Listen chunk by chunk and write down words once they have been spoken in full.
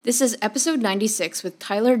This is episode 96 with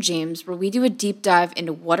Tyler James, where we do a deep dive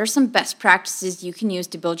into what are some best practices you can use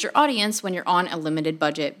to build your audience when you're on a limited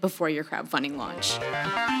budget before your crowdfunding launch.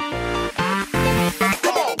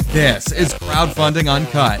 This is Crowdfunding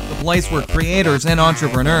Uncut, the place where creators and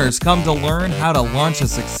entrepreneurs come to learn how to launch a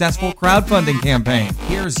successful crowdfunding campaign.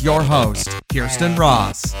 Here's your host, Kirsten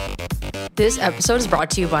Ross. This episode is brought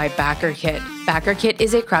to you by BackerKit. BackerKit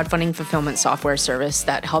is a crowdfunding fulfillment software service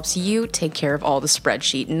that helps you take care of all the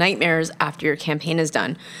spreadsheet nightmares after your campaign is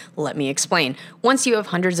done. Let me explain. Once you have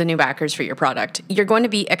hundreds of new backers for your product, you're going to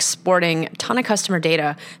be exporting a ton of customer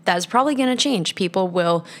data that is probably going to change. People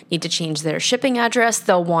will need to change their shipping address.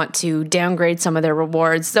 They'll want to downgrade some of their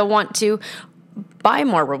rewards. They'll want to buy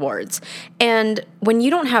more rewards. And when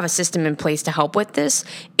you don't have a system in place to help with this,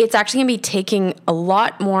 it's actually going to be taking a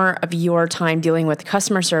lot more of your time dealing with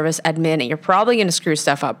customer service admin, and you're probably going to screw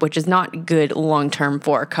stuff up, which is not good long-term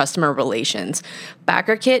for customer relations.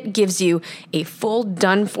 BackerKit gives you a full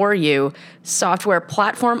done-for-you software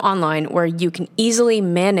platform online where you can easily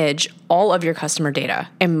manage all of your customer data.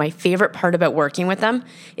 And my favorite part about working with them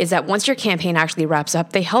is that once your campaign actually wraps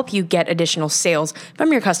up, they help you get additional sales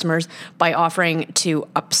from your customers by offering to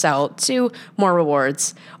upsell to more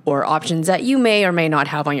rewards or options that you may or may not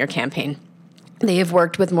have on your campaign. They have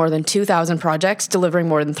worked with more than 2,000 projects, delivering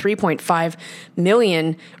more than 3.5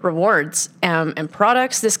 million rewards and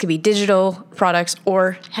products. This could be digital products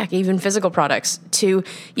or, heck, even physical products to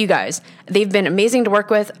you guys. They've been amazing to work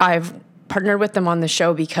with. I've partnered with them on the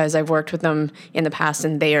show because I've worked with them in the past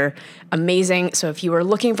and they are amazing. So if you are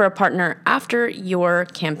looking for a partner after your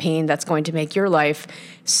campaign that's going to make your life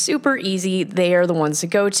super easy, they are the ones to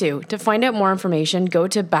go to. To find out more information, go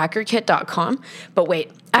to backerkit.com. But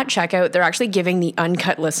wait, at checkout, they're actually giving the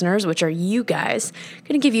Uncut listeners, which are you guys,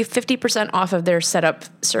 going to give you 50% off of their setup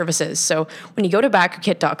services. So when you go to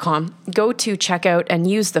backerkit.com, go to checkout and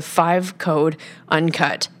use the 5 code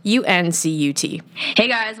UNCUT, UNCUT. Hey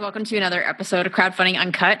guys, welcome to another episode of Crowdfunding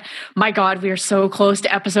Uncut. My God, we are so close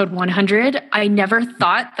to episode 100. I never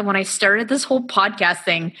thought that when I started this whole podcast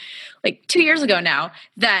thing, like 2 years ago now,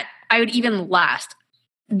 that I would even last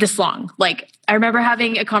this long. Like, I remember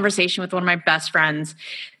having a conversation with one of my best friends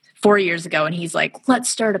 4 years ago, and he's like, let's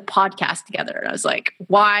start a podcast together. And I was like,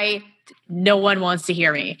 why? No one wants to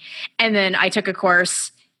hear me. And then I took a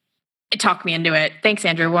course. It talked me into it. Thanks,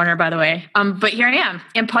 Andrew Warner, by the way. But here I am.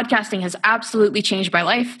 And podcasting has absolutely changed my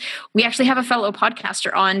life. We actually have a fellow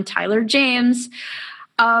podcaster on, Tyler James.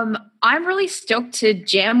 I'm really stoked to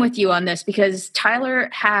jam with you on this because Tyler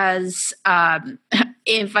has,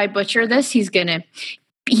 if I butcher this, he's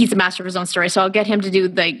a master of his own story. So I'll get him to do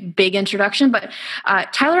the big introduction. But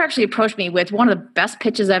Tyler actually approached me with one of the best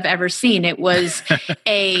pitches I've ever seen. It was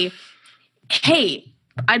hey,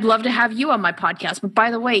 I'd love to have you on my podcast. But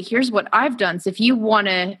by the way, here's what I've done. So if you want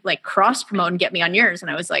to like cross promote and get me on yours.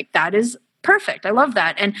 And I was like, that is perfect. I love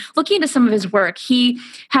that. And looking into some of his work, he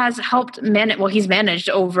has helped he's managed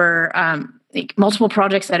over multiple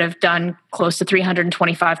projects that have done close to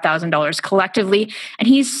 $325,000 collectively. And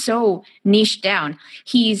he's so niched down.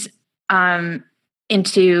 He's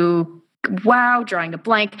into drawing a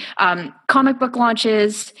blank, comic book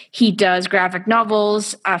launches. He does graphic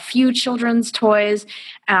novels, a few children's toys,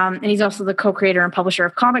 and he's also the co-creator and publisher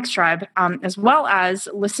of Comics Tribe, as well as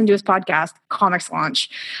listen to his podcast, Comics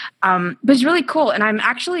Launch. But it's really cool, and I'm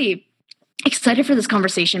actually excited for this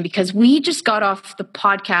conversation because we just got off the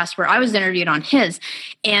podcast where I was interviewed on his,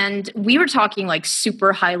 and we were talking like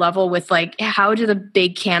super high level with like, how do the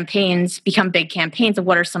big campaigns become big campaigns and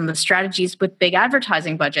what are some of the strategies with big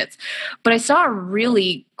advertising budgets? But I saw a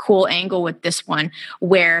really cool angle with this one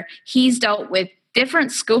where he's dealt with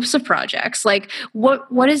different scopes of projects. Like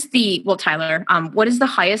what is Tyler, what is the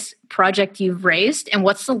highest project you've raised and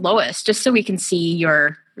what's the lowest, just so we can see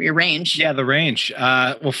your range? Yeah, the range.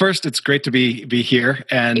 Well, first, it's great to be here,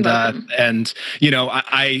 and you know,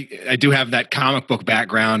 I do have that comic book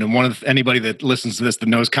background, and anybody that listens to this that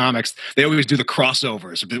knows comics, they always do the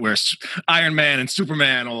crossovers where Iron Man and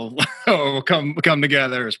Superman will come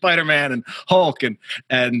together, or Spider-Man and Hulk,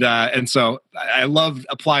 and so I love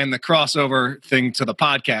applying the crossover thing to the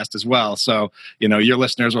podcast as well. So you know, your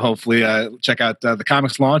listeners will hopefully check out the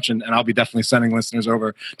Comics Launch, and I'll be definitely sending listeners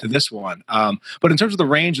over to this one. But in terms of the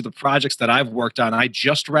range of the projects that I've worked on, I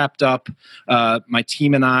just wrapped up, my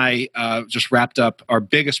team and I just wrapped up our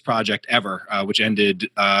biggest project ever, which ended,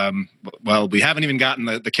 we haven't even gotten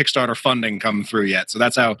the Kickstarter funding come through yet. So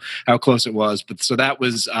that's how close it was. But so that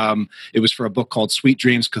was, it was for a book called Sweet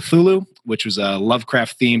Dreams Cthulhu. which was a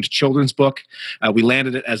Lovecraft-themed children's book. We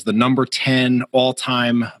landed it as the number 10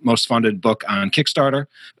 all-time most funded book on Kickstarter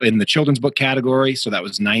in the children's book category. So that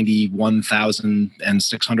was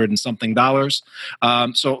 $91,600 and something dollars.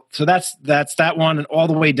 So that's that one, and all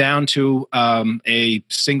the way down to a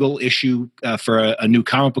single issue for a new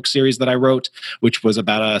comic book series that I wrote, which was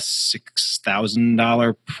about a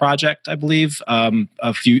 $6,000 project, I believe,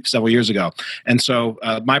 several years ago. And so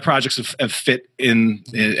my projects have fit in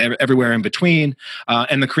everywhere in between.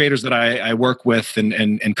 And the creators that I work with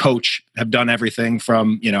and coach have done everything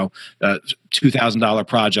from, $2,000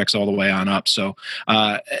 projects all the way on up. So,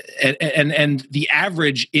 and the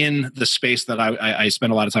average in the space that I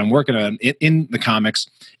spend a lot of time working on in the comics,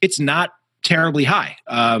 it's not terribly high.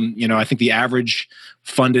 I think the average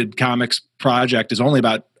funded comics project is only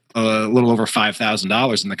about a little over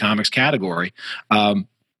 $5,000 in the comics category.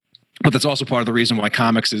 But that's also part of the reason why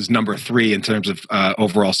comics is number 3 in terms of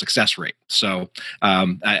overall success rate. So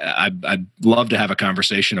I'd love to have a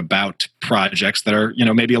conversation about projects that are,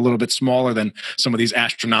 maybe a little bit smaller than some of these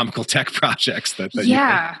astronomical tech projects.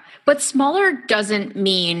 Yeah, but smaller doesn't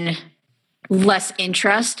mean less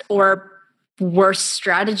interest or worse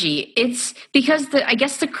strategy. It's because I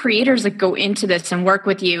guess the creators that go into this and work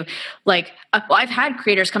with you, like I've had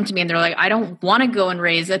creators come to me and they're like, I don't want to go and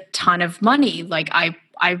raise a ton of money. Like I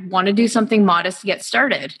want to do something modest to get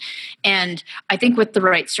started. And I think with the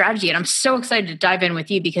right strategy, and I'm so excited to dive in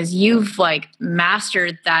with you because you've like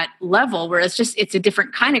mastered that level where it's a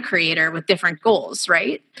different kind of creator with different goals,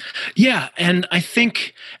 right? Yeah. And I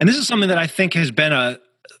think, and this is something that I think has been a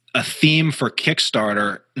theme for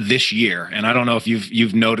Kickstarter this year. And I don't know if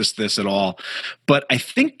you've noticed this at all, but I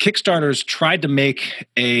think Kickstarter's tried to make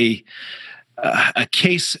a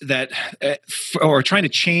case that, or trying to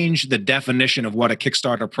change the definition of what a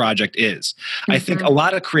Kickstarter project is. Mm-hmm. I think a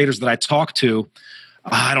lot of creators that I talk to,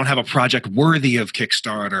 I don't have a project worthy of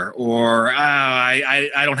Kickstarter, or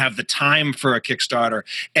I don't have the time for a Kickstarter.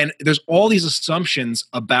 And there's all these assumptions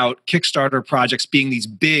about Kickstarter projects being these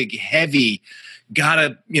big, heavy,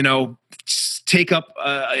 gotta, take up,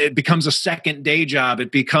 it becomes a second day job.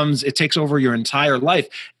 It takes over your entire life.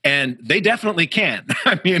 And they definitely can.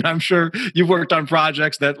 I mean, I'm sure you've worked on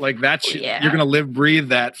projects that you're going to live, breathe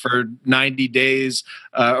that for 90 days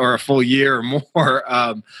or a full year or more.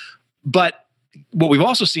 But what we've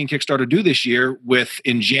also seen Kickstarter do this year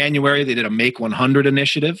in January, they did a Make 100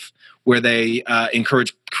 initiative where they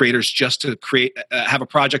encourage creators just to have a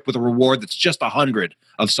project with a reward that's just 100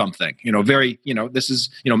 of something, this is,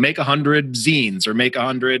 make 100 zines or make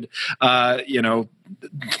 100,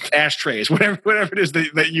 ashtrays, whatever it is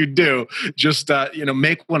that you do, just,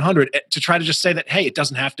 make 100 to try to just say that, hey, it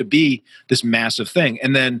doesn't have to be this massive thing.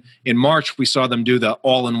 And then in March, we saw them do the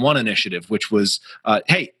all-in-one initiative, which was,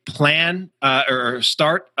 hey, plan or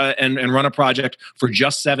start and run a project for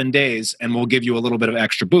just 7 days, and we'll give you a little bit of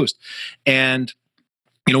extra boost. And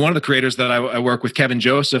one of the creators that I work with, Kevin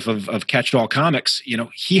Joseph of Catch All Comics,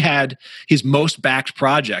 he had his most backed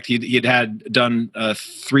project. He had done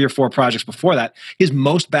 3 or 4 projects before that. His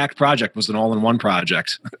most backed project was an all-in-one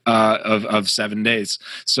project of 7 days.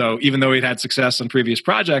 So even though he'd had success on previous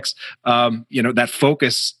projects, that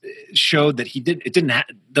focus showed that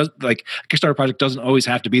Kickstarter project doesn't always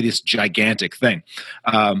have to be this gigantic thing.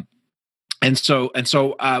 And so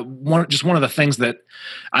one of the things that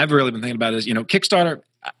I've really been thinking about is, Kickstarter,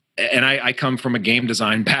 and I come from a game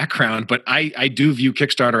design background, but I do view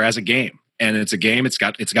Kickstarter as a game, and it's a game. It's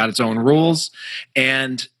got its own rules.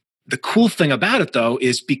 And the cool thing about it, though,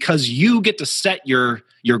 is because you get to set your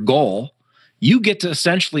goal, you get to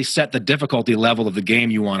essentially set the difficulty level of the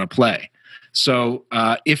game you want to play. So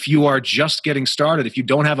if you are just getting started, if you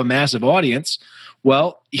don't have a massive audience,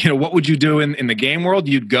 well, what would you do in the game world?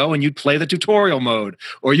 You'd go and you'd play the tutorial mode,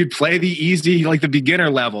 or you'd play the easy, like the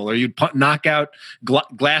beginner level, or you'd knock out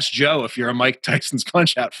Glass Joe if you're a Mike Tyson's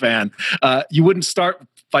Punch-Out fan. You wouldn't start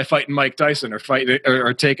by fighting Mike Tyson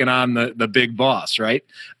or taking on the big boss, right?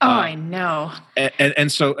 Oh, I know.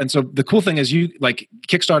 And so the cool thing is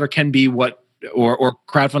Kickstarter can be or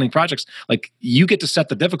crowdfunding projects, you get to set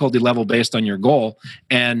the difficulty level based on your goal,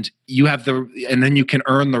 and and then you can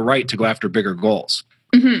earn the right to go after bigger goals.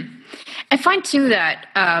 Mm-hmm. I find too that,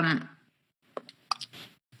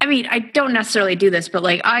 I don't necessarily do this, but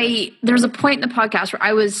there was a point in the podcast where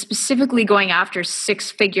I was specifically going after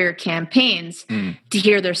 6-figure campaigns to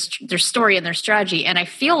hear their story and their strategy. And I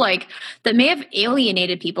feel like that may have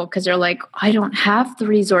alienated people because they're like, I don't have the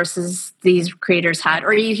resources these creators had.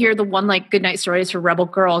 Or you hear the one Goodnight Stories for Rebel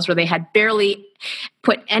Girls where they had barely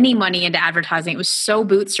put any money into advertising. It was so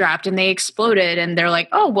bootstrapped, and they exploded, and they're like,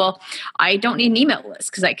 oh, well, I don't need an email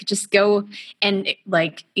list because I could just go and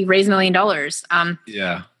like raise $1 million.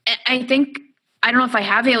 Yeah. I think, I don't know if I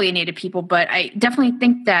have alienated people, but I definitely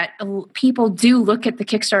think that people do look at the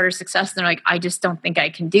Kickstarter success and they're like, I just don't think I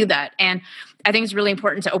can do that. And I think it's really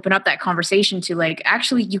important to open up that conversation to like,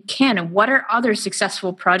 actually you can. And what are other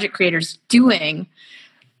successful project creators doing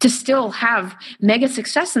to still have mega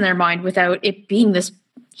success in their mind without it being this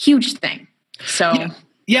huge thing? So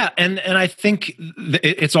yeah, and I think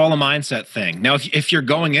it's all a mindset thing. Now, if you're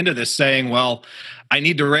going into this saying, well, I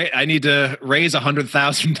need to raise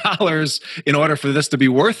 $100,000 in order for this to be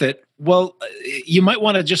worth it, well, you might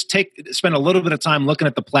want to just spend a little bit of time looking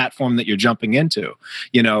at the platform that you're jumping into.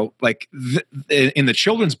 You know, like in the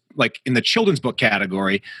children's book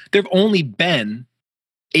category, there've only been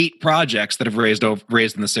 8 projects that have raised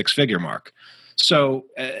in the 6-figure mark. So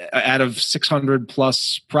out of 600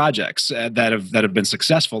 plus projects that have been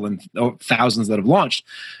successful and thousands that have launched.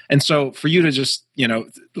 And so for you to just, you know,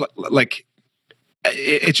 like,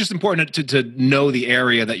 it's just important to know the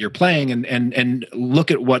area that you're playing and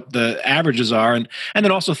look at what the averages are. And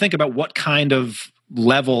then also think about what kind of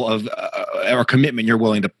level of or commitment you're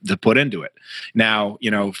willing to put into it. Now,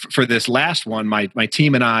 you know, for this last one, my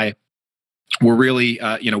team and I, we're really,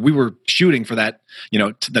 we were shooting for that,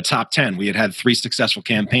 the top 10. We had 3 successful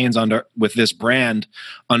campaigns with this brand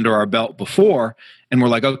under our belt before, and we're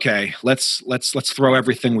like, okay, let's throw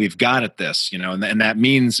everything we've got at this, and that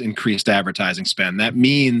means increased advertising spend. That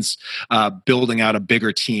means building out a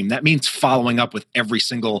bigger team. That means following up with every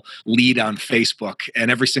single lead on Facebook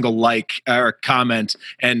and every single like or comment,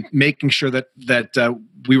 and making sure that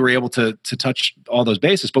we were able to touch all those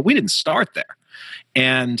bases. But we didn't start there,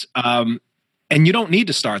 and you don't need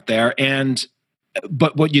to start there.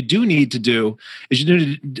 But what you do need to do is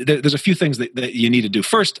there's a few things that you need to do.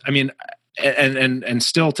 First, I mean, and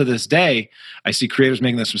still to this day, I see creators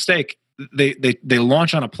making this mistake. They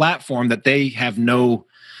launch on a platform that they have no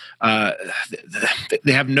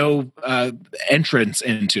entrance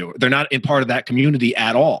into. They're not in part of that community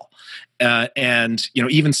at all. And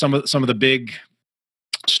even some of the big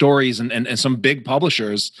stories and some big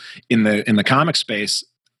publishers in the comic space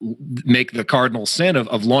make the cardinal sin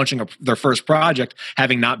of launching their first project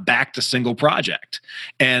having not backed a single project,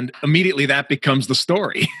 and immediately that becomes the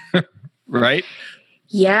story. Right?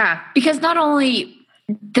 Yeah, because not only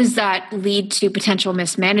does that lead to potential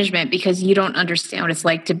mismanagement because you don't understand what it's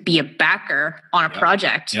like to be a backer on a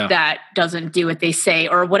project that doesn't do what they say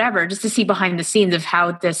or whatever, just to see behind the scenes of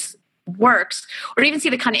how this works, or even see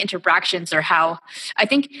the kind of interactions, or how I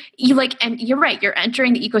think and you're right, you're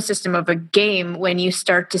entering the ecosystem of a game when you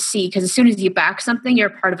start to see, because as soon as you back something, you're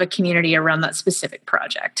part of a community around that specific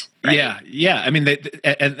project. Right? Yeah. I mean,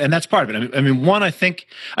 and that's part of it. I mean, one, I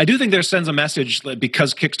do think there sends a message,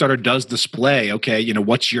 because Kickstarter does display, okay,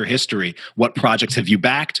 what's your history? What projects have you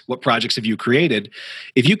backed? What projects have you created?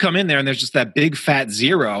 If you come in there and there's just that big fat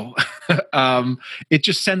 0, it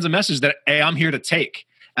just sends a message that, hey, I'm here to take.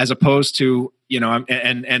 As opposed to,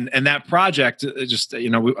 and that project just, I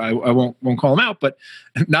won't call them out, but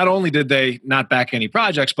not only did they not back any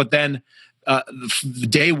projects, but then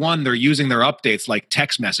day one, they're using their updates like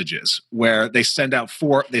text messages, where they sent out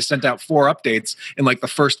 4 updates in like the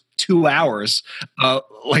first 2 hours,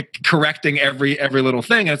 like correcting every little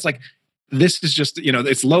thing. And it's like, this is just,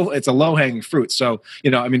 it's a low hanging fruit. So,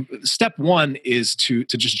 I mean, step one is to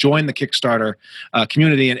just join the Kickstarter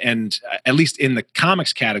community and at least in the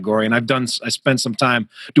comics category. And I spent some time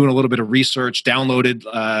doing a little bit of research,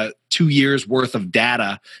 downloaded 2 years worth of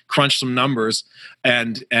data, crunched some numbers,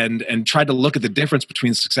 and tried to look at the difference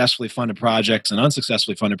between successfully funded projects and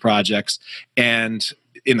unsuccessfully funded projects. And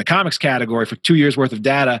in the comics category, for 2 years worth of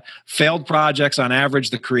data, failed projects on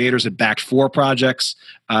average, the creators had backed 4 projects.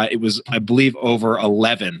 It was, I believe, over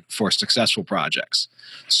 11 for successful projects.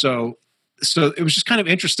 So it was just kind of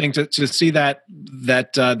interesting to see that's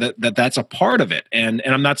a part of it. And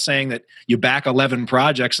I'm not saying that you back 11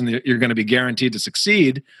 projects and you're going to be guaranteed to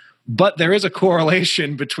succeed, but there is a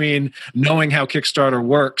correlation between knowing how Kickstarter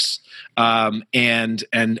works and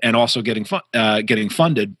also getting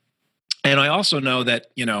funded. And I also know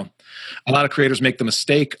that, a lot of creators make the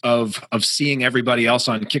mistake of seeing everybody else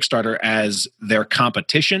on Kickstarter as their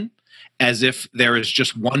competition, as if there is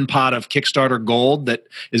just one pot of Kickstarter gold that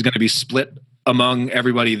is going to be split among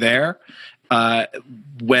everybody there.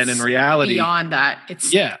 When in reality, beyond that,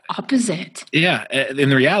 it's opposite. Yeah.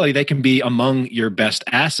 In reality, they can be among your best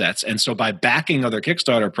assets. And so by backing other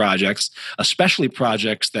Kickstarter projects, especially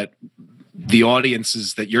projects that the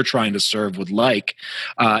audiences that you're trying to serve would like,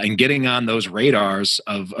 and getting on those radars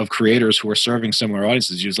of creators who are serving similar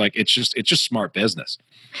audiences. It's just smart business.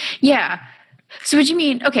 Yeah. So what do you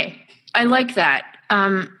mean? Okay, I like that.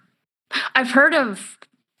 I've heard of,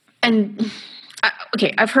 and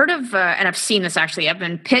I've seen this actually. I've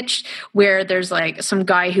been pitched where there's like some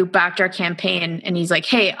guy who backed our campaign, and he's like,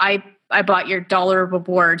 "Hey, I bought your $1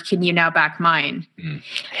 reward. Can you now back mine?"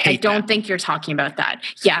 I don't think you're talking about that.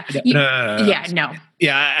 Yeah. No.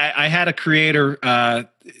 Yeah, I had a creator.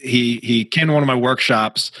 He came to one of my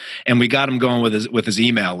workshops, and we got him going with his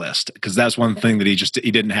email list, because that's one thing that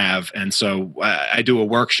he didn't have. And so I do a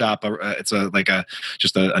workshop. It's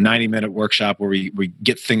just a 90-minute workshop where we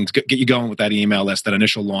get you going with that email list, that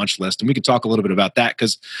initial launch list, and we could talk a little bit about that,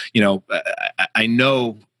 because I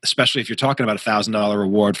know, especially if you're talking about $1,000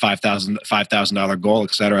 reward, $5,000 goal,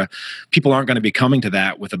 et cetera, people aren't going to be coming to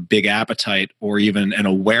that with a big appetite or even an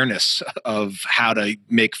awareness of how to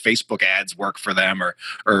make Facebook ads work for them, or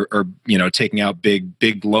taking out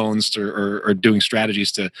big loans or doing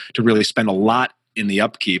strategies to really spend a lot in the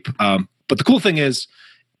upkeep. But the cool thing is,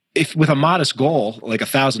 if with a modest goal like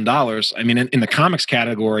 $1,000, I mean, in the comics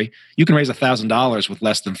category, you can raise $1,000 with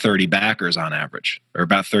less than 30 backers on average, or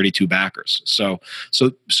about 32 backers. So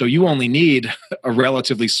you only need a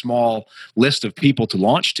relatively small list of people to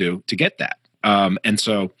launch to get that.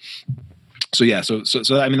 So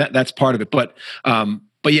I mean, that's part of it.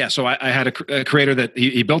 But yeah, so I had a creator that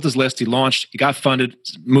he built his list, he launched, he got funded,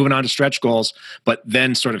 moving on to stretch goals, but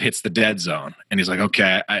then sort of hits the dead zone. And he's like,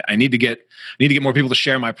 okay, I need to get more people to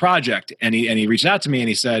share my project. And he reached out to me, and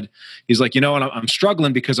he's like, I'm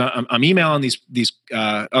struggling because I'm emailing these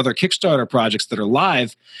other Kickstarter projects that are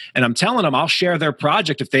live, and I'm telling them I'll share their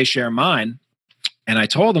project if they share mine. And I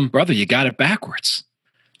told him, brother, you got it backwards.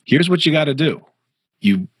 Here's what you got to do.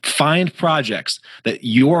 You find projects that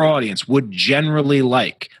your audience would generally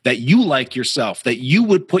like, that you like yourself, that you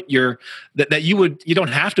would put you don't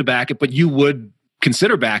have to back it, but you would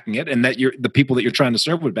consider backing it, and that the people that you're trying to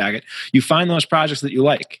serve would back it. You find those projects that you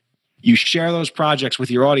like. You share those projects with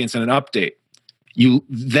your audience in an update.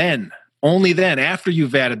 Only then, after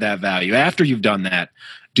you've added that value, after you've done that,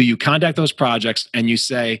 do you contact those projects and you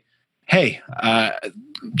say, hey,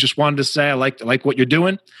 just wanted to say I like what you're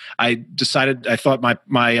doing. I thought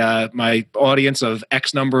my audience of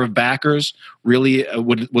X number of backers really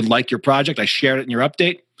would like your project. I shared it in your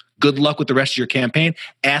update. Good luck with the rest of your campaign.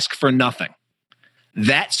 Ask for nothing.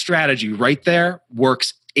 That strategy right there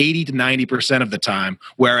works 80 to 90% of the time.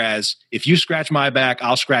 Whereas if you scratch my back,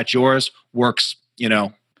 I'll scratch yours, works,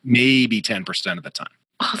 maybe 10% of the time.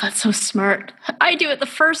 Oh, that's so smart. I do it the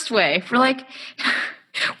first way. We're like,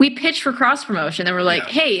 we pitch for cross promotion, and we're like,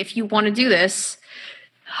 hey, if you want to do this,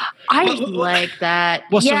 I like that.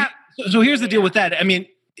 Well, yeah. So here's the deal with that. I mean,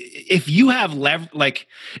 if you have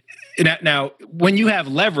now when you have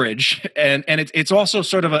leverage, and it's also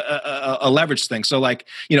sort of a leverage thing. So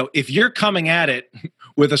if you're coming at it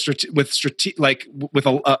with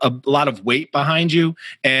a lot of weight behind you,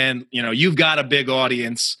 and you've got a big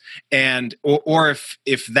audience, and or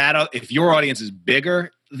if your audience is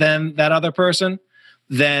bigger than that other person,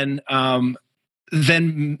 then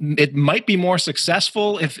it might be more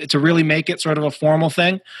successful to really make it sort of a formal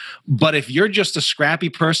thing. But if you're just a scrappy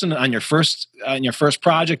person on your first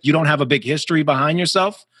project, you don't have a big history behind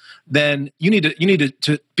yourself, then you need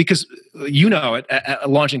to because at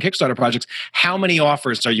launching Kickstarter projects, how many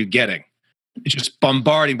offers are you getting? It's just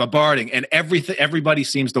bombarding, and everybody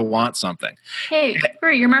seems to want something. Hey,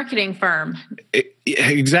 we're your marketing firm.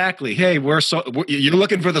 Exactly. Hey, you're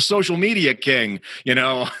looking for the social media king.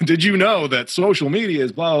 Did you know that social media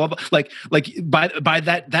is blah blah blah? Like by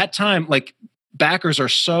that time, backers are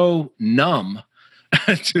so numb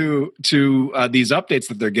to these updates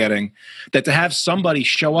that they're getting, that to have somebody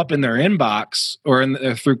show up in their inbox or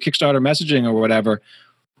through Kickstarter messaging or whatever,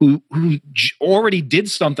 who already did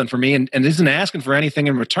something for me and isn't asking for anything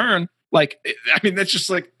in return. That's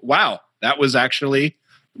just wow, that was actually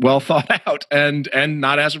well thought out and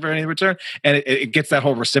not asking for any return. And it gets that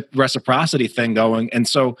whole reciprocity thing going. And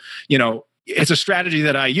so, it's a strategy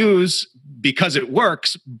that I use because it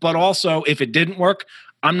works, but also if it didn't work,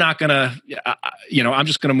 I'm not gonna, I'm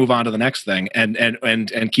just gonna move on to the next thing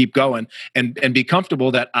and keep going and be comfortable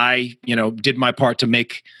that I, did my part to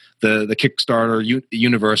make the Kickstarter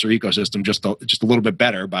universe or ecosystem just a little bit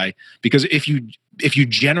better because if you if you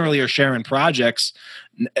generally are sharing projects,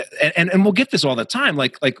 and we'll get this all the time.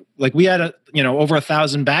 Like we had over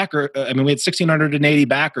 1,000 backer. We had 1,680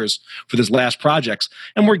 backers for this last projects,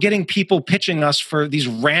 and we're getting people pitching us for these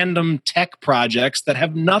random tech projects that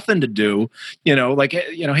have nothing to do.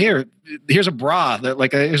 Here's a bra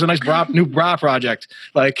here's a nice new bra project.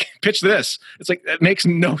 Like, pitch this. It's like, it makes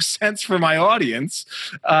no sense for my audience.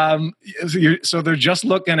 So they're just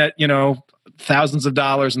looking at thousands of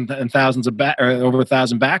dollars and thousands of over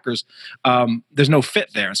 1,000 backers. There's no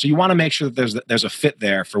fit there. So you want to make sure that there's a fit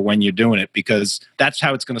there for when you're doing it, because that's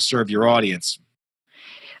how it's going to serve your audience.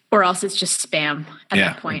 Or else it's just spam at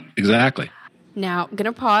that point. Exactly. Now, I'm going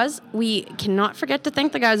to pause. We cannot forget to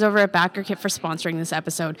thank the guys over at BackerKit for sponsoring this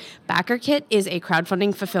episode. BackerKit is a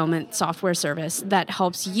crowdfunding fulfillment software service that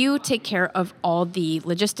helps you take care of all the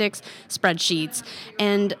logistics, spreadsheets,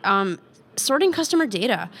 and sorting customer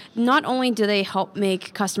data. Not only do they help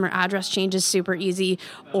make customer address changes super easy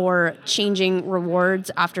or changing rewards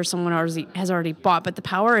after someone has already bought, but the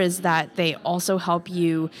power is that they also help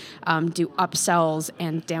you do upsells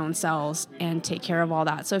and downsells and take care of all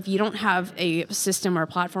that. So if you don't have a system or a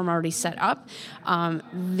platform already set up,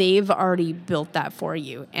 they've already built that for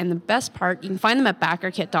you. And the best part, you can find them at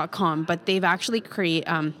backerkit.com, but they've actually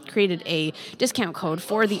created a discount code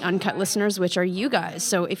for the Uncut listeners, which are you guys.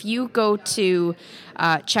 So if you go to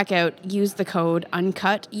checkout, use the code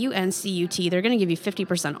UNCUT, UNCUT. They're going to give you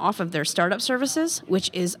 50% off of their startup services,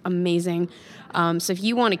 which is amazing. So if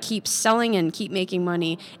you want to keep selling and keep making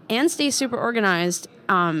money and stay super organized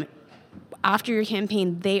after your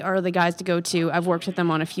campaign, they are the guys to go to. I've worked with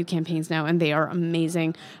them on a few campaigns now, and they are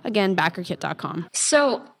amazing. Again, backerkit.com.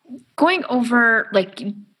 So going over,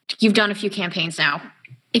 you've done a few campaigns now.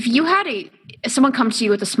 If you had someone come to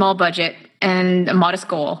you with a small budget and a modest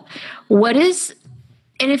goal,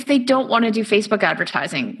 and if they don't want to do Facebook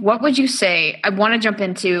advertising, what would you say? I want to jump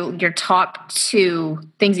into your top 2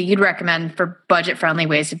 things that you'd recommend for budget-friendly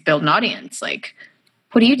ways to build an audience. Like,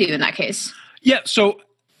 what do you do in that case? Yeah, so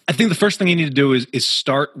I think the first thing you need to do is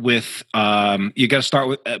start with, you got to start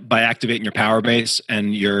with by activating your power base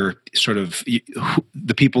and your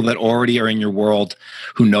the people that already are in your world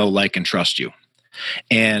who know, like, and trust you.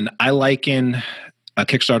 And I liken a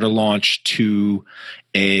Kickstarter launch to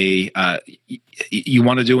you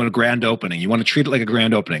want to do a grand opening. You want to treat it like a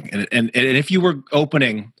grand opening. And if you were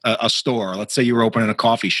opening a store, let's say you were opening a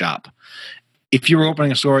coffee shop, if you were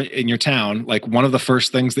opening a store in your town, like, one of the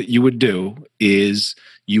first things that you would do is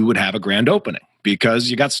you would have a grand opening, because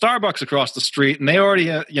you got Starbucks across the street and they already,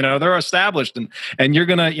 they're established, and you're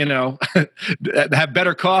going to, have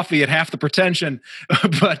better coffee at half the pretension,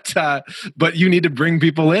 but you need to bring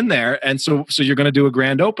people in there. And so you're going to do a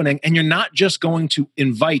grand opening, and you're not just going to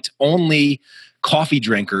invite only coffee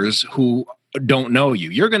drinkers who don't know you.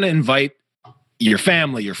 You're going to invite your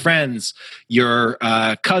family, your friends, your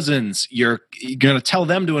cousins. You're going to tell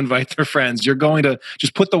them to invite their friends. You're going to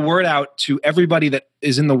just put the word out to everybody that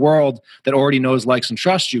is in the world that already knows, likes, and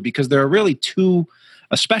trusts you, because there are really 2,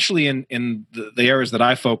 especially in the areas that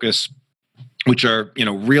I focus, which are,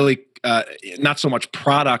 really not so much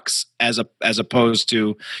products as opposed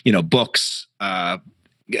to, books,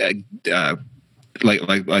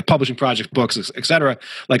 like publishing projects, books, et cetera.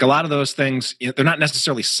 Like, a lot of those things, they're not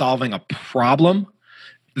necessarily solving a problem.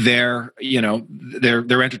 They're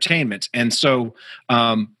entertainment. And so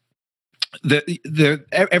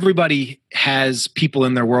everybody has people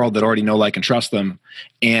in their world that already know, like, and trust them.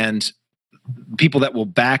 And people that will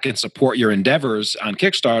back and support your endeavors on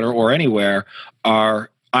Kickstarter or anywhere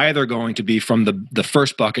are either going to be from the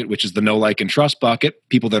first bucket, which is the know, like, and trust bucket,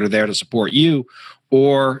 people that are there to support you,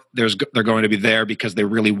 or they're going to be there because they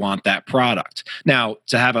really want that product. Now,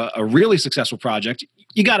 to have a really successful project,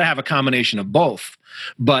 you got to have a combination of both.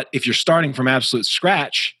 But if you're starting from absolute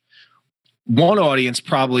scratch, one audience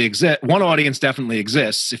definitely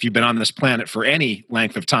exists. If you've been on this planet for any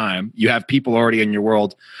length of time, you have people already in your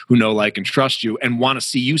world who know, like, and trust you and want to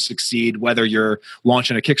see you succeed, whether you're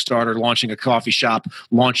launching a Kickstarter, launching a coffee shop,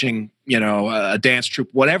 launching, a dance troupe,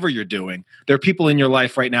 whatever you're doing. There are people in your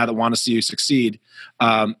life right now that want to see you succeed.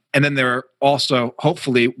 And then there are also,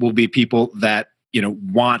 hopefully, will be people that,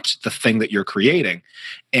 want the thing that you're creating.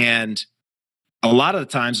 And a lot of the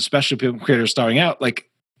times, especially people creators starting out, like,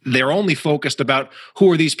 they're only focused about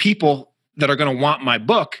who are these people that are going to want my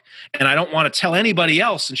book, and I don't want to tell anybody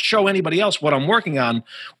else and show anybody else what I'm working on,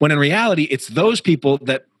 when in reality, it's those people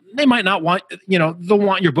that they might not want, they'll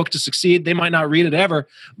want your book to succeed. They might not read it ever,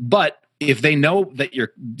 but if they know that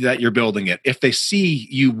you're building it, if they see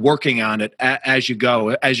you working on it as you go,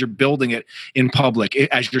 as you're building it in public,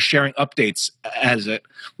 as you're sharing updates as it,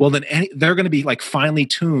 well, then they're going to be like finely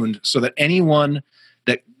tuned so that anyone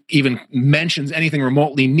that even mentions anything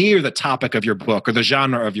remotely near the topic of your book or the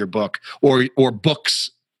genre of your book or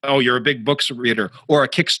books, oh, you're a big books reader or a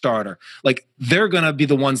Kickstarter, like they're going to be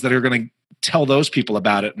the ones that are going to tell those people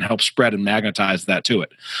about it and help spread and magnetize that to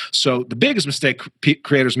it. So the biggest mistake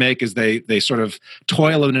creators make is they sort of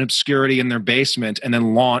toil in obscurity in their basement and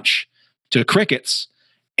then launch to crickets.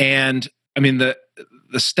 And I mean, the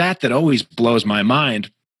stat that always blows my mind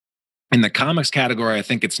in the comics category, I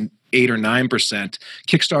think it's 8 or 9%.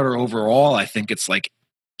 Kickstarter overall, I think it's like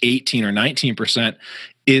 18 or 19%,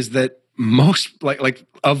 is that most like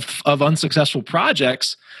of unsuccessful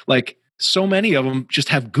projects, like so many of them just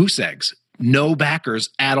have goose eggs. No backers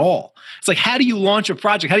at all. It's like, how do you launch a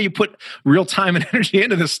project? How do you put real time and energy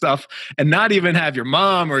into this stuff and not even have your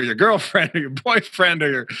mom or your girlfriend or your boyfriend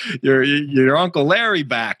or your Uncle Larry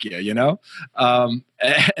back you, you know?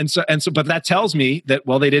 And so, but that tells me that,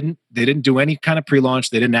 well, they didn't do any kind of pre-launch.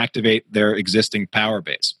 They didn't activate their existing power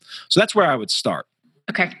base. So that's where I would start.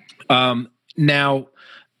 Okay. Now,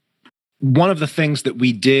 one of the things that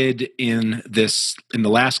we did in the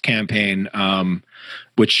last campaign,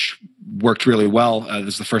 which worked really well,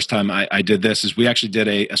 this is the first time I did this, is we actually did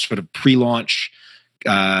a sort of pre-launch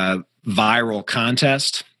viral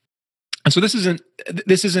contest. And so this isn't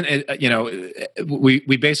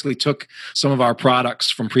we basically took some of our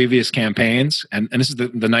products from previous campaigns, and this is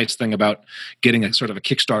the nice thing about getting a sort of a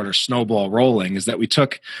Kickstarter snowball rolling, is that we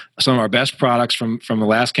took some of our best products from the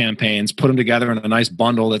last campaigns, put them together in a nice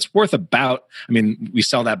bundle that's worth about, I mean, we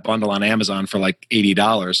sell that bundle on Amazon for like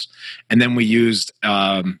 $80, and then we used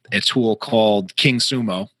a tool called King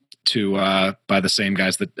Sumo by the same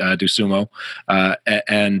guys that do sumo,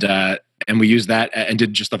 and we used that and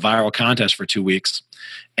did just a viral contest for 2 weeks.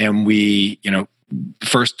 And we,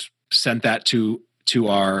 first sent that to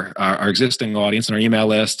our existing audience and our email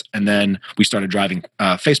list. And then we started driving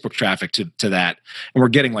Facebook traffic to that. And we're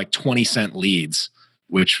getting like 20-cent leads,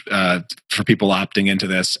 which for people opting into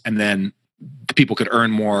this. And then people could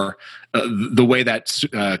earn more. The way that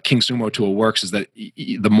King Sumo tool works is that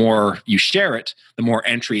the more you share it, the more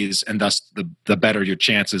entries, and thus the better your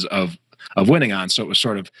chances of winning on. So it was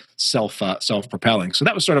sort of self-propelling. So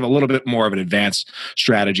that was sort of a little bit more of an advanced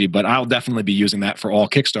strategy, but I'll definitely be using that for all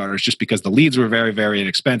Kickstarters just because the leads were very, very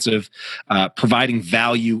inexpensive. Providing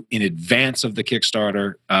value in advance of the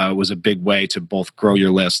Kickstarter was a big way to both grow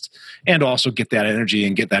your list and also get that energy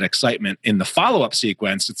and get that excitement in the follow-up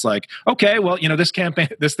sequence. It's like, okay, well, this campaign,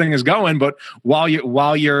 this thing is going, but while you're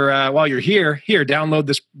here, download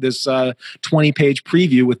this 20-page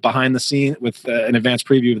preview with behind the scene with an advanced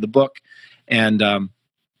preview of the book. And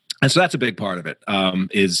so that's a big part of it.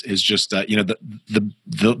 Is just the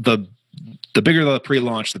bigger the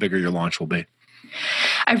pre-launch, the bigger your launch will be.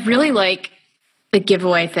 I really like the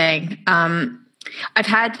giveaway thing. I've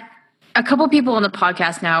had a couple people on the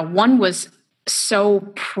podcast now. One was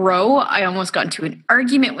so pro, I almost got into an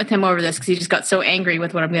argument with him over this because he just got so angry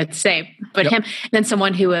with what I'm going to say. But him, and then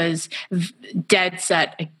someone who was dead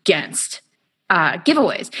set against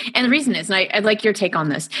giveaways. And the reason is, and I'd like your take on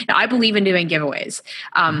this. Now, I believe in doing giveaways.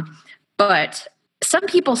 But some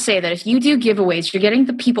people say that if you do giveaways, you're getting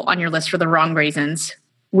the people on your list for the wrong reasons,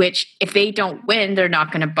 which if they don't win, they're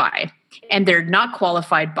not going to buy. And they're not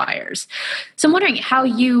qualified buyers. So I'm wondering how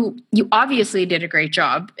you obviously did a great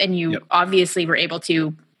job, and you obviously were able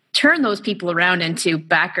to turn those people around into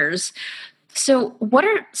backers. So what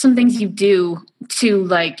are some things you do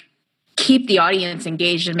to keep the audience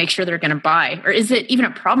engaged and make sure they're going to buy? Or is it even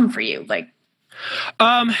a problem for you?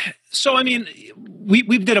 So I mean,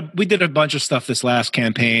 we did a bunch of stuff this last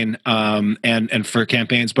campaign, and for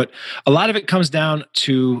campaigns, but a lot of it comes down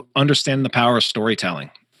to understanding the power of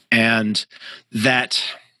storytelling, and that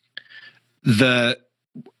the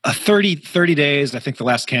 30 days. I think the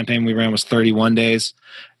last campaign we ran was 31 days.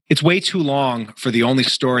 It's way too long for the only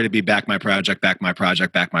story to be back my project, back my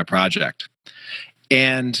project, back my project,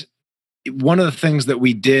 and one of the things that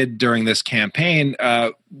we did during this campaign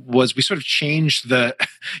was we sort of changed the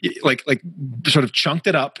sort of chunked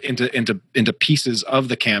it up into pieces of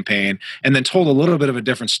the campaign, and then told a little bit of a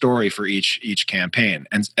different story for each campaign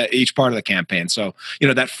and each part of the campaign. So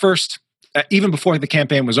that first, even before the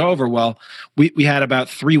campaign was over, well, we had about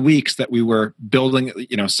 3 weeks that we were building,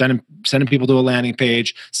 sending people to a landing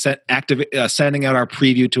page, sending out our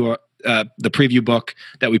preview to the preview book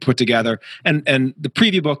that we put together, and the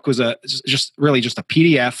preview book was just a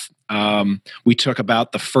PDF we took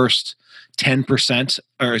about the first 10%,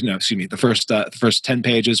 or no, excuse me, the first 10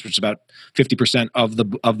 pages, which is about 50% of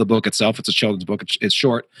the book itself. It's a children's book. It's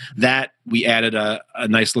short. That we added a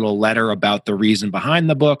nice little letter about the reason behind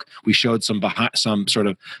the book. We showed some sort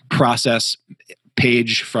of process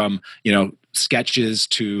page from, sketches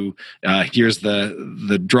to here's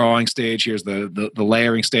the drawing stage, here's the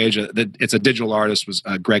layering stage. It's a digital artist, was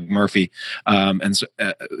Greg Murphy, and so,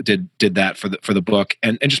 did that for the book,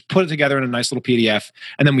 and just put it together in a nice little PDF.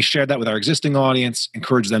 And then we shared that with our existing audience,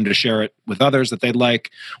 encouraged them to share it with others that they'd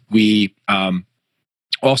like. We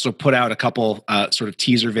also put out a couple sort of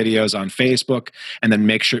teaser videos on Facebook, and then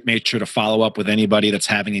made sure to follow up with anybody that's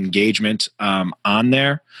having engagement on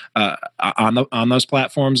there, on those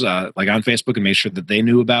platforms, like on Facebook, and made sure that they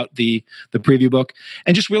knew about the preview book,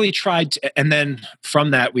 and just really tried to, and then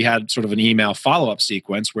from that we had sort of an email follow-up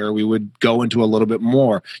sequence where we would go into a little bit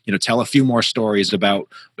more, tell a few more stories about,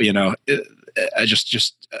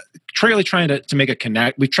 just really trying to make a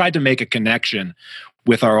connect. We tried to make a connection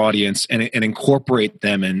with our audience and incorporate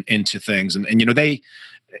them into things. And they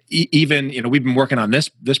even, we've been working on this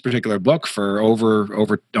particular book for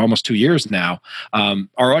over almost 2 years now.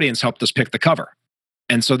 Our audience helped us pick the cover.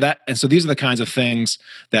 And so these are the kinds of things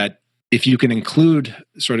that if you can include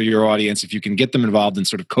sort of your audience, if you can get them involved in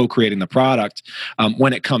sort of co-creating the product,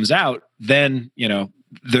 when it comes out, then,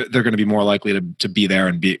 they're going to be more likely to be there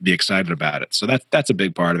and be excited about it. So that's a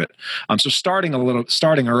big part of it. So starting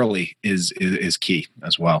early is key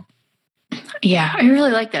as well. Yeah, I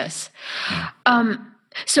really like this.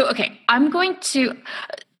 So, okay, I'm going to,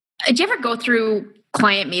 do you ever go through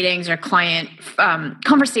client meetings or client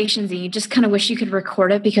conversations and you just kind of wish you could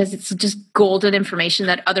record it because it's just golden information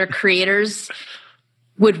that other creators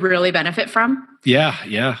would really benefit from?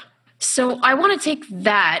 Yeah. So I want to take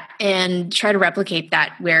that and try to replicate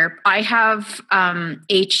that where I have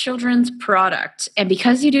a children's product. And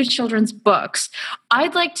because you do children's books,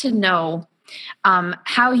 I'd like to know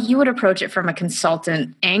how you would approach it from a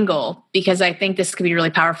consultant angle, because I think this could be really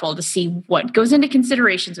powerful to see what goes into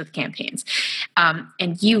considerations with campaigns.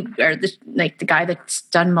 And you are the guy that's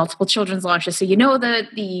done multiple children's launches. So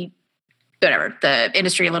the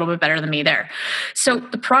industry a little bit better than me there. So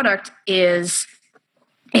the product is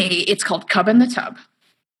it's called Cub in the Tub.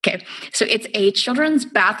 Okay. So it's a children's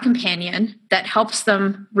bath companion that helps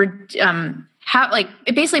them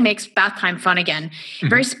it basically makes bath time fun again. Mm-hmm.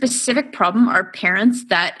 Very specific problem are parents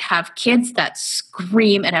that have kids that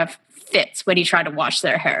scream and have fits when you try to wash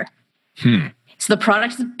their hair. So the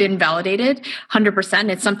product has been validated 100%.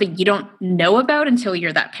 It's something you don't know about until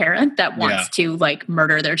you're that parent that wants to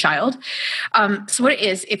murder their child. So what it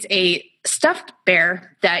is, it's a stuffed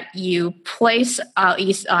bear that you place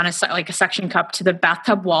on a suction cup to the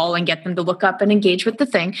bathtub wall and get them to look up and engage with the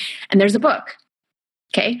thing. And there's a book.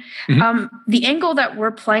 Okay. Mm-hmm. The angle that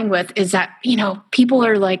we're playing with is that, people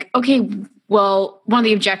are like, okay, well, one of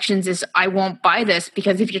the objections is I won't buy this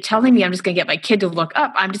because if you're telling me I'm just going to get my kid to look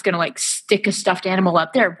up, I'm just going to stick a stuffed animal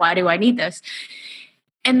up there. Why do I need this?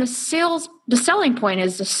 And the selling point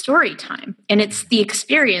is the story time, and it's the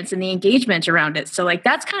experience and the engagement around it. So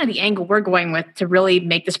that's kind of the angle we're going with to really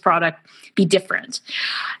make this product be different.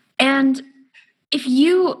 And if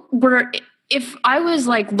I was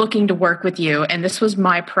looking to work with you and this was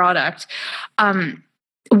my product,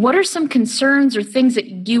 what are some concerns or things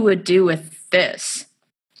that you would do with this?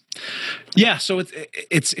 Yeah, so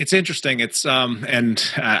it's interesting. It's and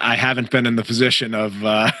I haven't been in the position of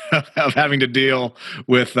having to deal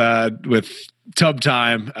with tub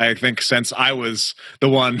time, I think, since I was the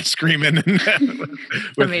one screaming with,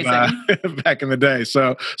 back in the day.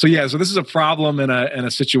 So this is a problem in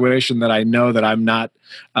a situation that I know that I'm not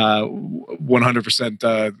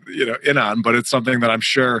 100% in on, but it's something that I'm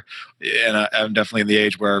sure, and I'm definitely in the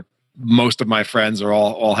age where most of my friends are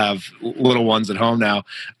all have little ones at home now,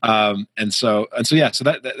 and so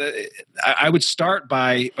that I would start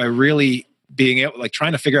by really being able,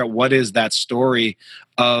 trying to figure out what is that story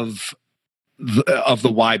of the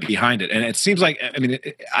why behind it. And it seems like,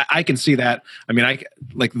 I can see that.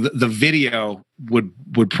 The video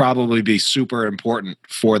would probably be super important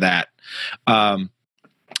for that.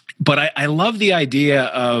 But I love the idea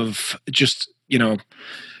of just,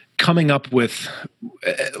 coming up with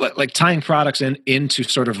tying products into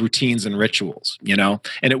sort of routines and rituals, and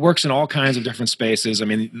it works in all kinds of different spaces.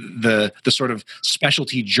 The sort of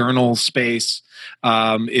specialty journal space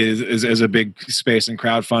is a big space in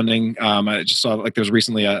crowdfunding. I just saw there's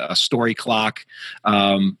recently a story clock,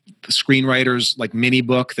 the screenwriters mini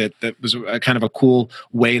book that was a kind of a cool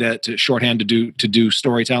way to shorthand to do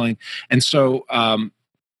storytelling. And so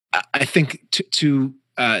I think to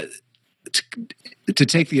to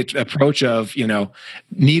take the approach of,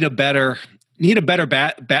 need a better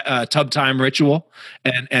tub time ritual,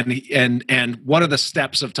 and what are the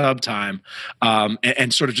steps of tub time,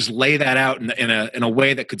 and sort of just lay that out in a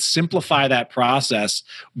way that could simplify that process,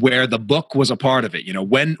 where the book was a part of it.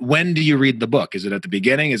 When do you read the book? Is it at the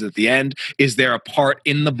beginning? Is it at the end? Is there a part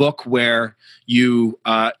in the book where you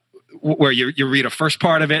read a first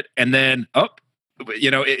part of it and then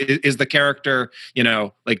is the character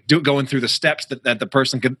going through the steps that the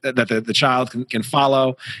person that the child can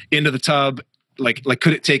follow into the tub? Like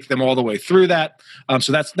could it take them all the way through that?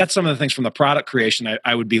 So that's some of the things from the product creation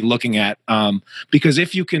I would be looking at, because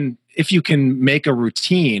if you can make a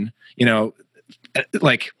routine,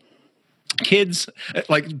 like kids,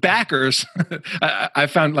 like backers, I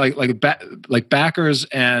found like backers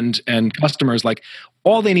and customers, like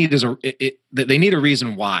all they need is they need a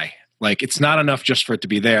reason why. Like, it's not enough just for it to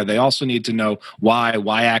be there. They also need to know why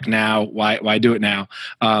act now, why do it now.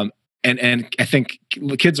 And I think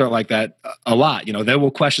kids are like that a lot. They will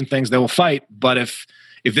question things, they will fight, but if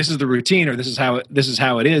this is the routine, or this is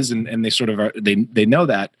how it is, and they sort of are, they know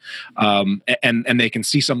that, and they can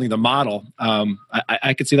see something to model.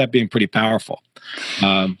 I could see that being pretty powerful.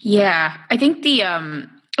 Yeah, I think the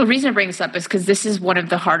reason I bring this up is because this is one of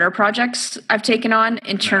the harder projects I've taken on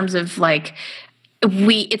in terms of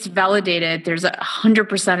it's validated. There's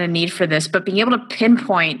 100% a need for this, but being able to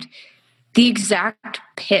pinpoint the exact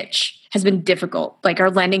pitch has been difficult. Like,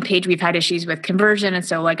 our landing page, we've had issues with conversion. And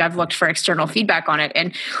so I've looked for external feedback on it.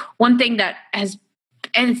 And one thing that has,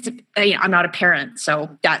 and I'm not a parent,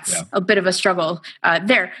 so that's a bit of a struggle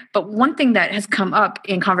there. But one thing that has come up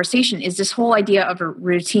in conversation is this whole idea of a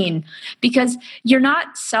routine, because you're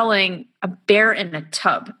not selling a bear in a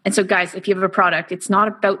tub. And so, guys, if you have a product, it's not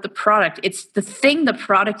about the product. It's the thing the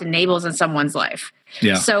product enables in someone's life.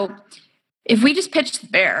 Yeah. So if we just pitch the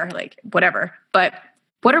bear, whatever, but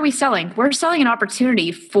what are we selling? We're selling an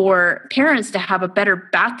opportunity for parents to have a better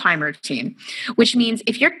bath time routine, which means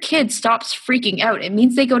if your kid stops freaking out, it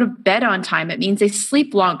means they go to bed on time. It means they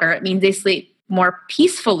sleep longer. It means they sleep more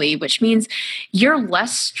peacefully, which means you're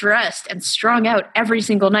less stressed and strung out every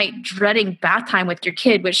single night, dreading bath time with your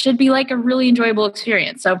kid, which should be a really enjoyable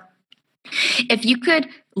experience. So if you could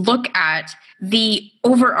look at the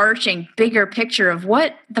overarching bigger picture of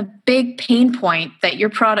what the big pain point that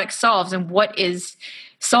your product solves and what is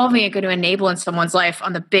solving it going to enable in someone's life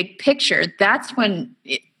on the big picture, that's when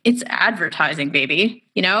it's advertising, baby,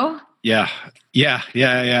 Yeah.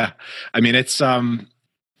 I mean, it's,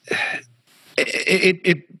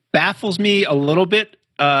 it baffles me a little bit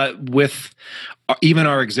with even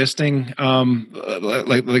our existing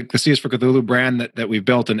like the C is for Cthulhu brand that we've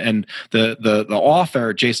built, and the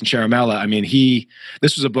author Jason Charamella. I mean,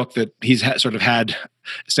 this was a book that he's sort of had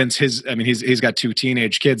since his. I mean, he's got 2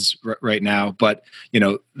 teenage kids right now, but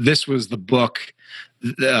this was the book.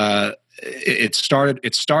 It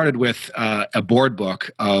started with a board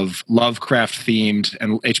book of Lovecraft themed,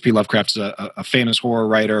 and H.P. Lovecraft's a famous horror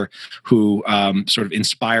writer who sort of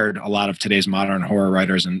inspired a lot of today's modern horror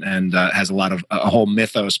writers, and has a whole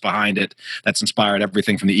mythos behind it that's inspired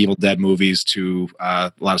everything from the Evil Dead movies to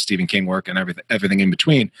a lot of Stephen King work and everything in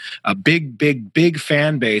between. A big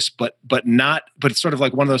fan base, but it's sort of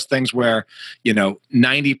like one of those things where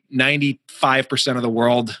 95% of the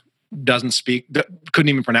world couldn't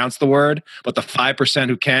even pronounce the word, but the 5%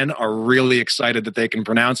 who can are really excited that they can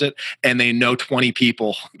pronounce it, and they know 20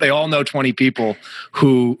 people. They all know 20 people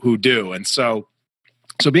who do. And so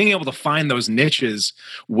being able to find those niches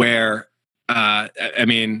where I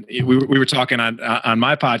mean, we were talking on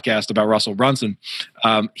my podcast about Russell Brunson.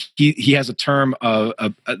 He has a term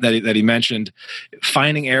that he mentioned,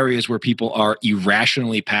 finding areas where people are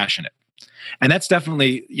irrationally passionate. And that's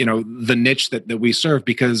definitely, the niche that we serve,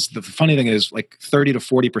 because the funny thing is 30 to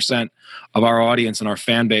 40% of our audience and our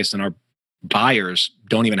fan base and our buyers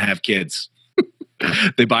don't even have kids.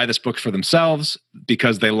 They buy this book for themselves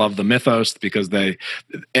because they love the mythos, because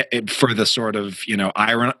for the sort of,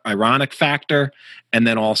 ironic factor. And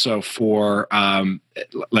then also for, I mean,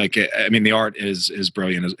 the art is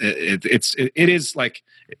brilliant. It is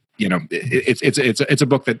it's a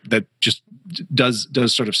book that just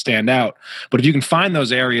does sort of stand out. But if you can find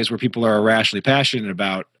those areas where people are irrationally passionate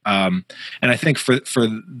about, and I think for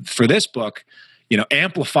this book,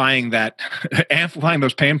 amplifying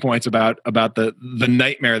those pain points about the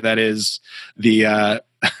nightmare that is the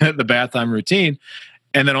the bath time routine.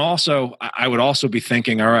 And then also, I would also be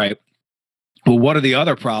thinking, all right, Well, what are the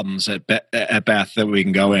other problems at Beth that we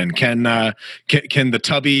can go in? Can the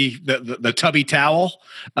tubby towel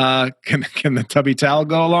can the tubby towel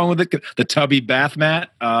go along with it? The tubby bath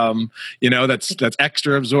mat, that's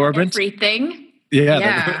extra absorbent. Everything.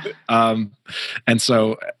 Yeah. And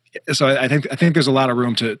so I think there's a lot of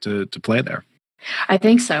room to play there. I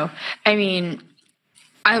think so. I mean,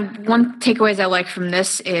 one takeaways I like from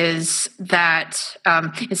this is that,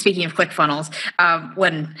 and speaking of ClickFunnels,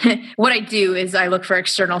 when what I do is I look for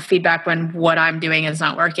external feedback when what I'm doing is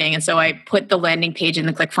not working. And so I put the landing page in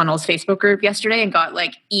the ClickFunnels Facebook group yesterday and got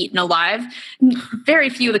eaten alive. Very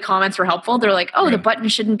few of the comments were helpful. They're like, oh, the button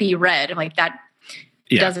shouldn't be red. I'm like, that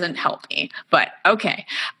doesn't help me, but okay.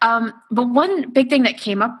 But one big thing that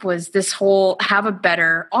came up was this whole have a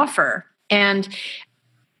better offer. And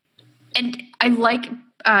I like,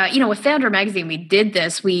 with Founder Magazine, we did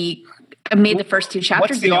this. We made the first 2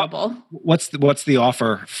 chapters available. What's the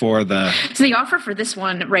offer for the? So the offer for this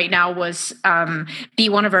one right now was be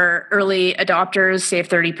one of our early adopters, save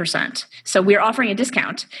 30%. So we're offering a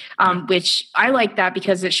discount, which I like that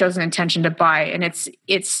because it shows an intention to buy, and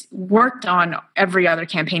it's worked on every other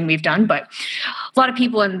campaign we've done. But a lot of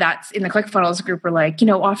people in the ClickFunnels group were like,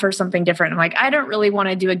 offer something different. I'm like, I don't really want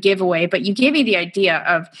to do a giveaway, but you gave me the idea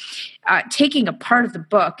of taking a part of the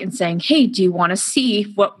book and saying, hey, do you want to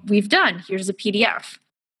see what we've done? Here's a PDF.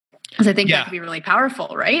 Because I think that could be really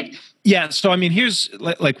powerful, right? Yeah. So, I mean, here's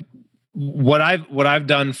what I've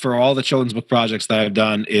done for all the children's book projects that I've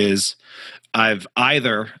done is I've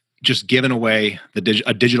either just given away a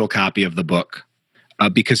digital copy of the book.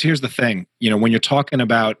 Because here's the thing, when you're talking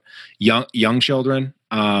about young children,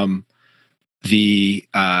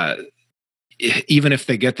 even if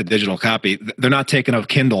they get the digital copy, they're not taking a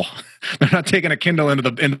Kindle. They're not taking a Kindle into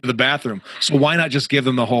the bathroom. So why not just give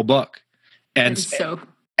them the whole book? And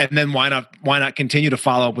then why not continue to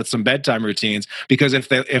follow up with some bedtime routines? Because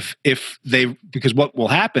because what will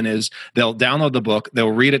happen is they'll download the book,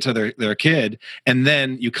 they'll read it to their kid, and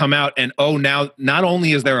then you come out and now not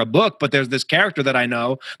only is there a book, but there's this character that I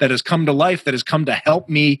know that has come to life, that has come to help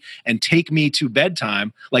me and take me to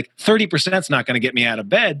bedtime. 30% is not going to get me out of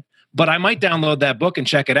bed, but I might download that book and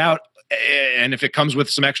check it out. And if it comes with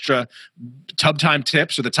some extra tub time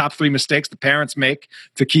tips or the top 3 mistakes the parents make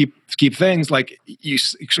to keep things, you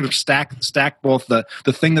sort of stack both the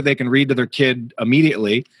thing that they can read to their kid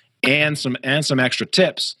immediately and some extra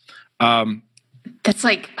tips. That's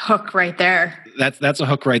hook right there. That's a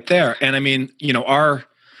hook right there. And I mean,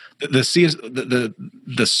 the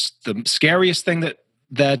scariest thing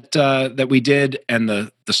that we did, and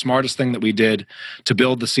the smartest thing that we did to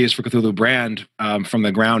build the C is for Cthulhu brand from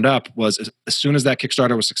the ground up was as soon as that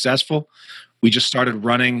Kickstarter was successful, we just started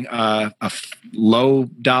running a low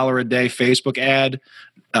dollar a day Facebook ad,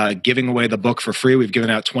 giving away the book for free. We've given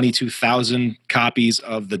out 22,000 copies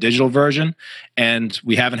of the digital version, and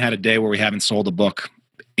we haven't had a day where we haven't sold a book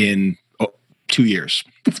in 2 years.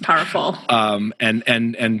 It's powerful.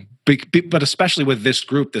 But especially with this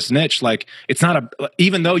group, this niche, it's not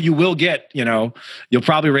even though you will get, you'll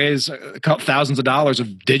probably raise a couple thousands of dollars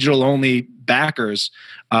of digital only backers.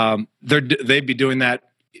 They'd be doing that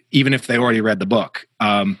even if they already read the book,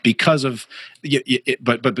 because of,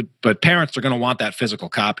 but parents are going to want that physical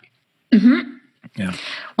copy. Mm-hmm. Yeah.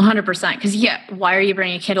 100%. Because why are you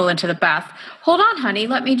bringing a Kindle into the bath? Hold on, honey.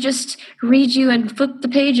 Let me just read you and flip the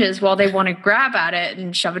pages while they want to grab at it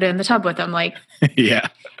and shove it in the tub with them. Yeah.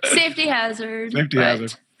 Safety hazard.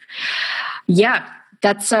 Hazard. Yeah,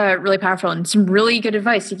 that's really powerful and some really good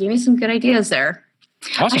advice. You gave me some good ideas there.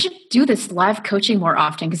 Awesome. I should do this live coaching more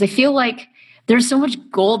often because I feel like there's so much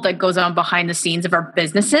gold that goes on behind the scenes of our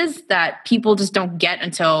businesses that people just don't get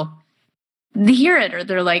until they hear it or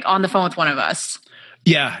they're on the phone with one of us.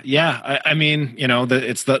 Yeah. I mean,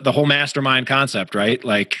 it's the whole mastermind concept, right?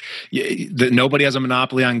 Nobody has a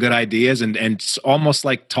monopoly on good ideas, and it's almost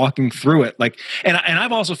like talking through it. And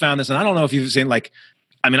I've also found this, and I don't know if you've seen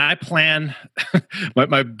I plan.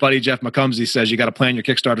 my buddy Jeff McCumsey says you got to plan your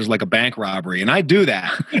Kickstarters like a bank robbery, and I do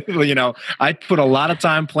that. I put a lot of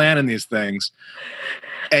time planning these things,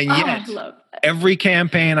 and yet every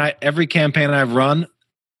campaign I've run,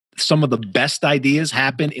 some of the best ideas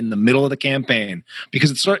happen in the middle of the campaign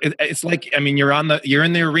because it's you're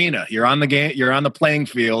in the arena, you're on the game, you're on the playing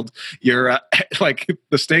field, you're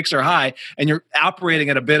the stakes are high, and you're operating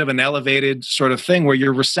at a bit of an elevated sort of thing where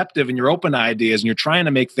you're receptive and you're open to ideas and you're trying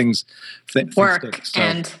to make things work. So.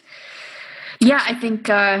 And I think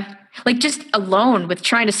just alone with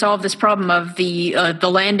trying to solve this problem of the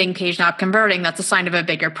landing page not converting, that's a sign of a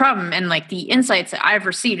bigger problem. And the insights that I've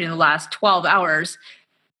received in the last 12 hours.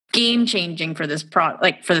 Game changing for this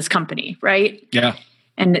for this company, right? Yeah.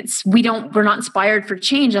 And we're not inspired for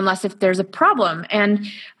change unless if there's a problem. And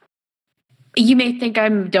you may think I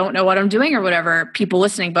don't know what I'm doing or whatever, people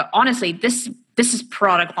listening, but honestly, this is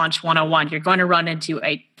product launch 101. You're going to run into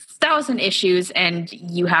 1,000 issues and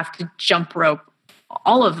you have to jump rope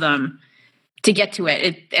all of them to get to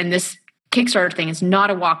it. And this Kickstarter thing is not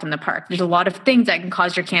a walk in the park. There's a lot of things that can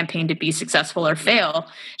cause your campaign to be successful or fail.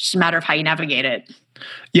 It's just a matter of how you navigate it.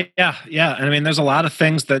 Yeah. And I mean, there's a lot of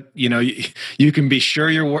things that, you can be sure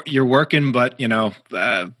you're working, but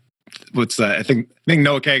I think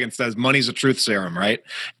Noah Kagan says money's a truth serum, right?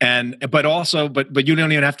 But you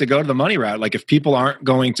don't even have to go to the money route. Like if people aren't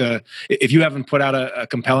going to, if you haven't put out a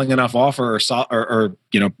compelling enough offer or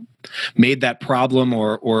made that problem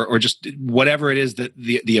or just whatever it is that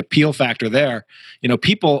the appeal factor there,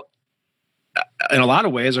 people in a lot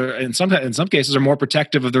of ways are in some cases are more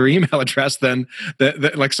protective of their email address than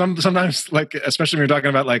sometimes especially when you're talking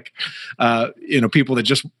about people that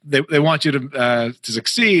just they want you to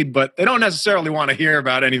succeed, but they don't necessarily want to hear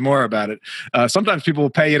about any more about it. Sometimes people will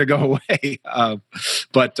pay you to go away,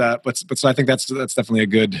 but so I think that's definitely a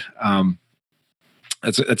good.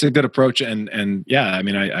 That's a good approach, and yeah, I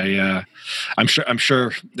mean, I'm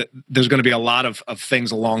sure that there's going to be a lot of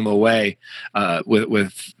things along the way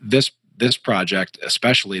with this project,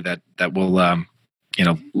 especially that will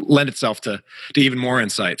lend itself to even more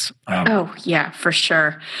insights. Oh yeah, for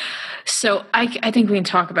sure. So I think we can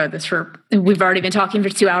talk about this we've already been talking for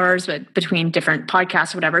 2 hours, but between different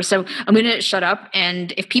podcasts or whatever. So I'm going to shut up.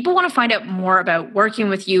 And if people want to find out more about working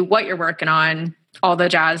with you, what you're working on, all the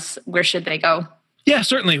jazz, where should they go? Yeah,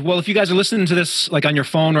 certainly. Well, if you guys are listening to this on your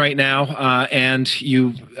phone right now, and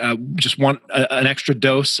you just want an extra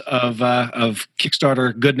dose of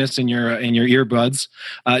Kickstarter goodness in your earbuds,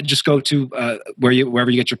 just go to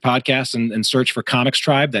wherever you get your podcasts and search for Comics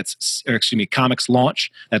Tribe. Comics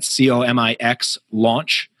Launch. That's COMIX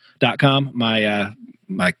Launch.com.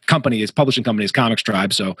 My publishing company is Comics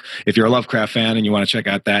Tribe. So if you're a Lovecraft fan and you want to check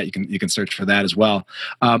out that, you can search for that as well.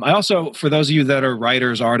 I also, for those of you that are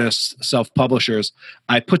writers, artists, self-publishers,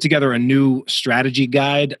 I put together a new strategy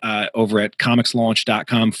guide over at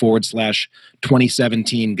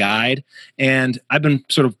comicslaunch.com/2017 guide. And I've been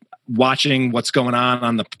sort of watching what's going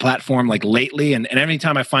on the platform lately, and every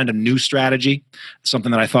time I find a new strategy,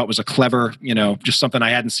 something that I thought was a clever, just something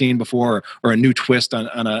I hadn't sseen before, or a new twist on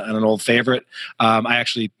an old favorite, I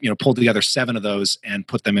actually pulled together 7 of those and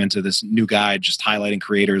put them into this new guide, just highlighting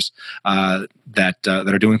creators that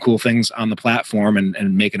are doing cool things on the platform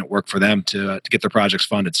and making it work for them to get their projects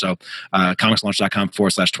funded. So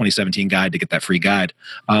comicslaunch.com/2017 guide to get that free guide.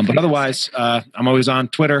 But otherwise, I'm always on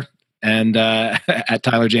Twitter and at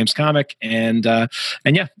Tyler James Comic, and yeah,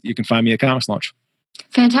 you can find me at Comics Launch.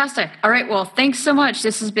 Fantastic. All right. Well, thanks so much.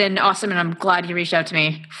 This has been awesome, and I'm glad you reached out to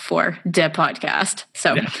me for the podcast.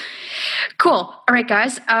 So cool. All right,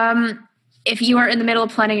 guys. If you are in the middle of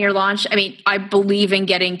planning your launch, I believe in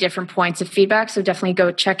getting different points of feedback, so definitely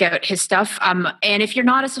go check out his stuff. And if you're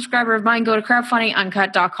not a subscriber of mine, go to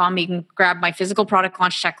crowdfundinguncut.com. You can grab my physical product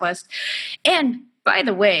launch checklist. And by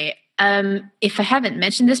the way, if I haven't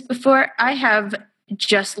mentioned this before, I have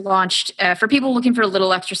just launched, for people looking for a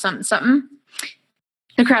little extra something,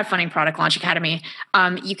 the Crowdfunding Product Launch Academy.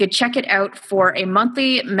 You could check it out for a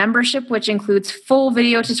monthly membership, which includes full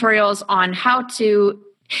video tutorials on how to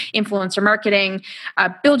influencer marketing,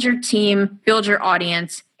 build your team, build your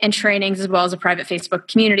audience, and trainings, as well as a private Facebook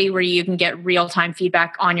community where you can get real-time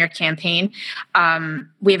feedback on your campaign.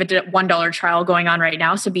 We have a $1 trial going on right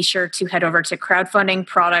now, so be sure to head over to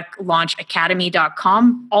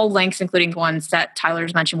crowdfundingproductlaunchacademy.com. All links, including the ones that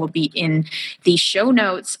Tyler's mentioned, will be in the show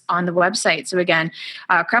notes on the website. So again,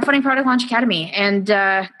 Crowdfunding Product Launch Academy. And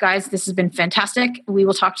guys, this has been fantastic. We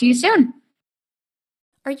will talk to you soon.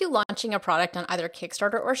 Are you launching a product on either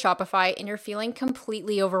Kickstarter or Shopify and you're feeling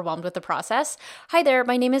completely overwhelmed with the process? Hi there,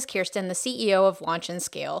 my name is Kirsten, the CEO of Launch and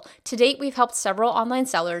Scale. To date, we've helped several online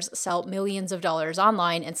sellers sell millions of dollars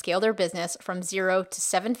online and scale their business from 0 to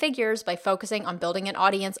 7 figures by focusing on building an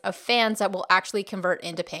audience of fans that will actually convert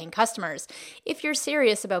into paying customers. If you're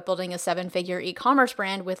serious about building a 7-figure e-commerce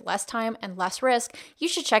brand with less time and less risk, you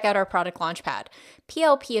should check out our product Launchpad.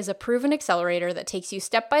 PLP is a proven accelerator that takes you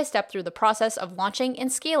step by step through the process of launching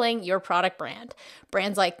and scaling your product brand.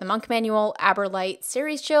 Brands like The Monk Manual, Aberlight,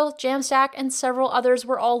 Series Chill, Jamstack, and several others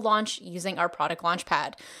were all launched using our product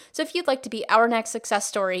Launchpad. So if you'd like to be our next success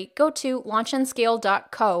story, go to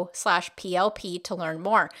launchandscale.co/PLP to learn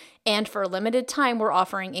more. And for a limited time, we're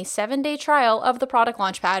offering a 7-day trial of the product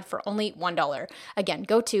Launchpad for only $1. Again,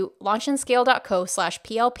 go to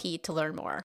launchandscale.co/PLP to learn more.